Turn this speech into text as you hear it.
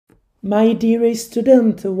My dear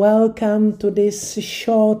student, welcome to this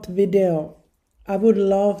short video. I would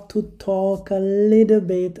love to talk a little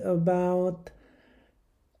bit about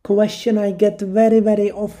question I get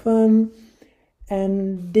very often,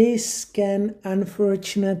 and this can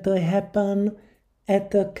unfortunately happen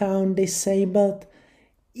at account disabled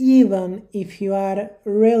even if you are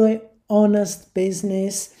really honest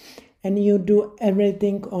business and you do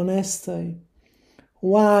everything honestly.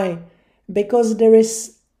 Why? Because there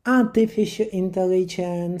is artificial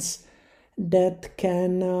intelligence that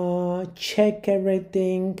can check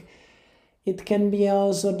everything. It can be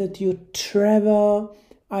also that you travel.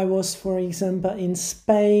 I was, for example, in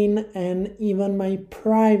Spain, and even my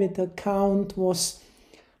private account was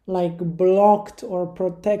like blocked or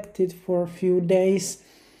protected for a few days.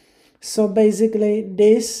 So basically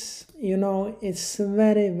this, it's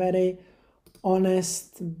very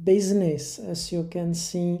honest business. As you can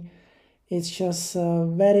see, it's just a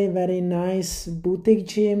very nice boutique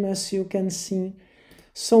gym, as you can see.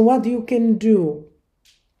 So what you can do,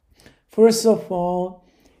 first of all,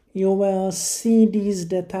 you will see these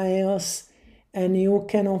details, and you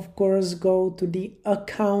can of course go to the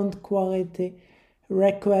account quality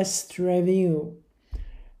request review.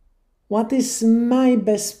 What is my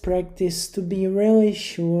best practice to be really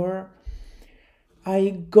sure?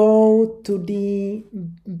 I go to the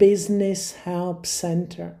Business Help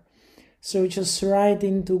Center. So just write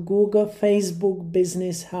into Google Facebook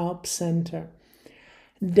Business Help Center.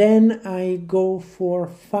 Then I go for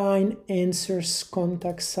Find Answers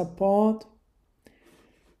Contact Support.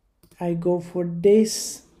 I go for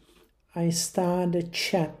this. I start a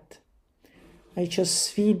chat. I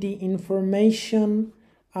just feed the information.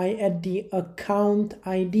 I add the account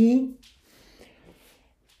ID.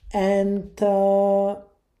 And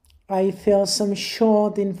I fill some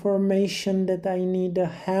short information that I need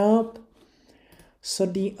help. So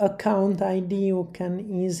the account ID you can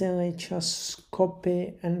easily just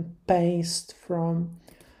copy and paste from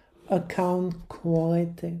account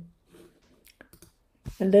quality.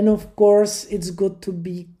 And then of course it's good to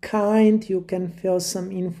be kind. You can fill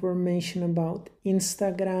some information about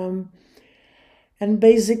Instagram. And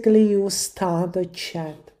basically you start a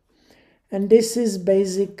chat. And this is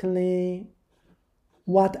basically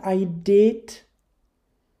what I did.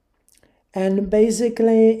 And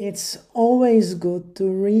basically, it's always good to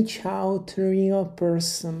reach out to a real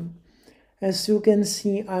person. As you can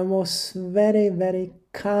see, I was very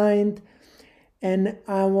kind, and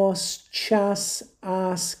I was just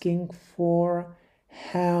asking for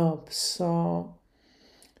help. So,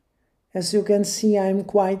 as you can see, I'm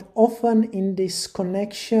quite often in this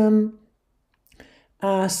connection,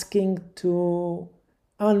 asking to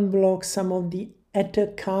unblock some of the ad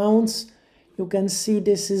accounts. You can see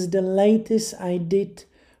this is the latest I did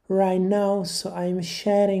right now, so I'm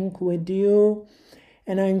sharing with you,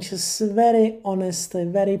 and I'm just very honestly,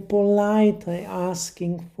 very politely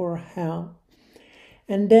asking for help.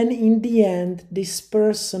 And then in the end, this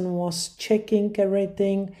person was checking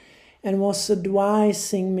everything and was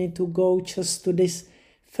advising me to go just to this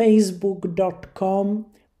facebook.com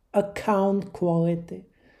account quality.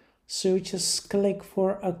 So you just click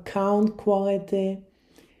for account quality,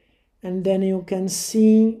 and then you can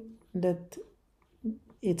see that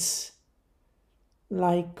it's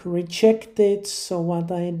like rejected. So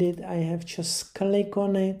what I did, I have just click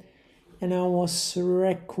on it, and I was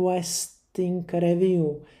requesting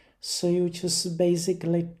review. So you just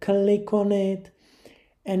basically click on it,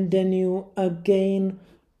 and then you again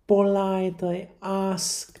politely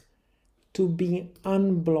ask to be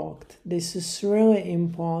unblocked. This is really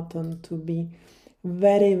important, to be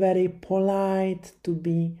very polite, to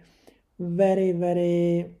be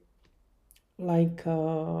very like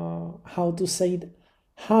how to say it,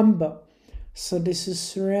 humble. So this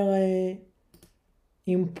is really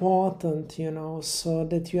important, so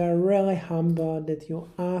that you are really humble, that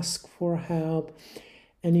you ask for help,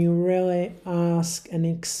 and you really ask and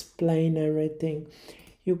explain everything.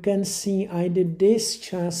 You can see I did this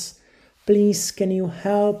just, please, can you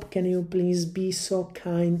help? Can you please be so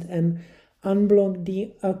kind and unblock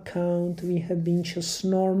the account? We have been just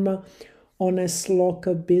normal, honest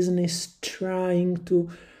local business trying to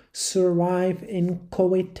survive in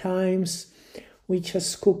COVID times. We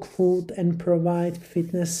just cook food and provide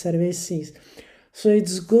fitness services. So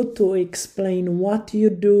it's good to explain what you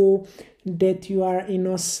do, that you are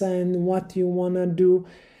innocent, what you want to do,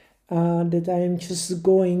 that I am just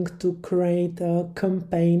going to create a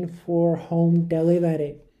campaign for home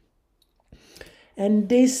delivery. And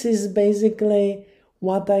this is basically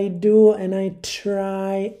what I do, and I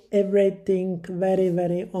try everything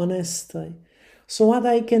very honestly. So what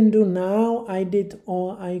I can do now, I did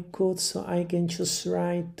all I could, so I can just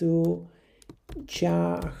write to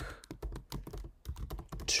Jah.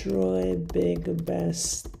 Truly big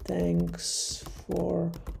best thanks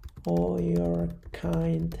for all your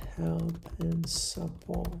kind help and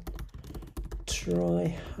support.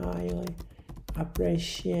 Truly highly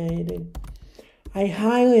appreciated. I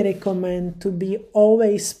highly recommend to be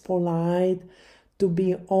always polite, to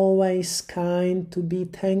be always kind, to be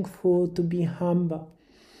thankful, to be humble.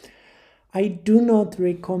 I do not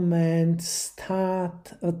recommend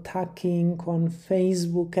start attacking on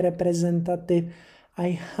Facebook representative.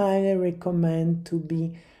 I highly recommend to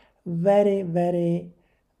be very, very,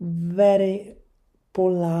 very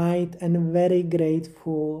polite and very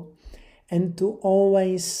grateful, and to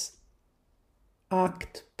always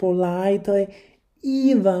act politely,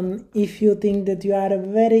 even if you think that you are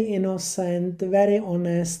very innocent, very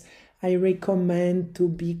honest. I recommend to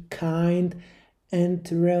be kind and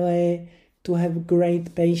really to have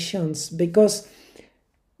great patience, because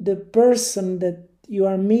the person that you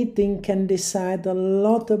are meeting can decide a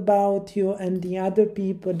lot about you, and the other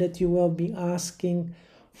people that you will be asking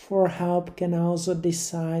for help can also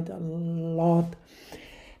decide a lot.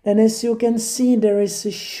 And as you can see, there is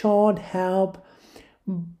a short help,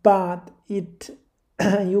 but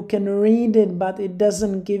you can read it, but it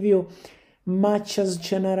doesn't give you much as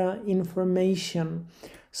general information.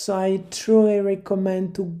 So I truly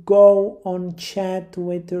recommend to go on chat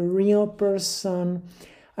with a real person.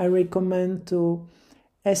 I recommend to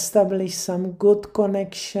establish some good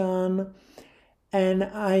connection, and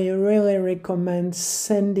I really recommend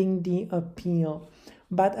sending the appeal.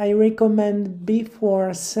 But I recommend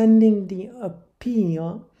before sending the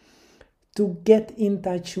appeal to get in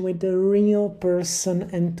touch with a real person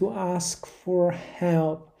and to ask for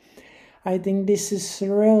help. I think this is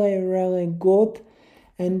really, really good.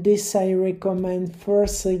 And this I recommend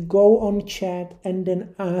firstly go on chat and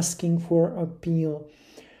then asking for appeal.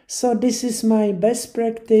 So this is my best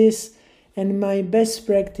practice, and my best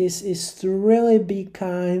practice is to really be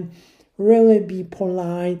kind, really be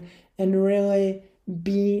polite, and really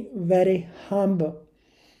be very humble.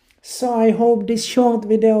 So I hope this short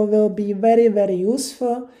video will be very, very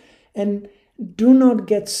useful, and do not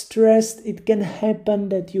get stressed. It can happen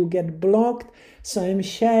that you get blocked. So I'm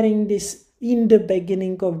sharing this in the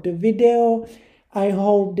beginning of the video. I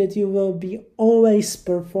hope that you will be always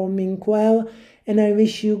performing well, and I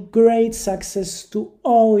wish you great success to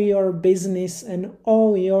all your business and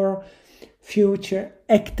all your future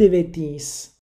activities.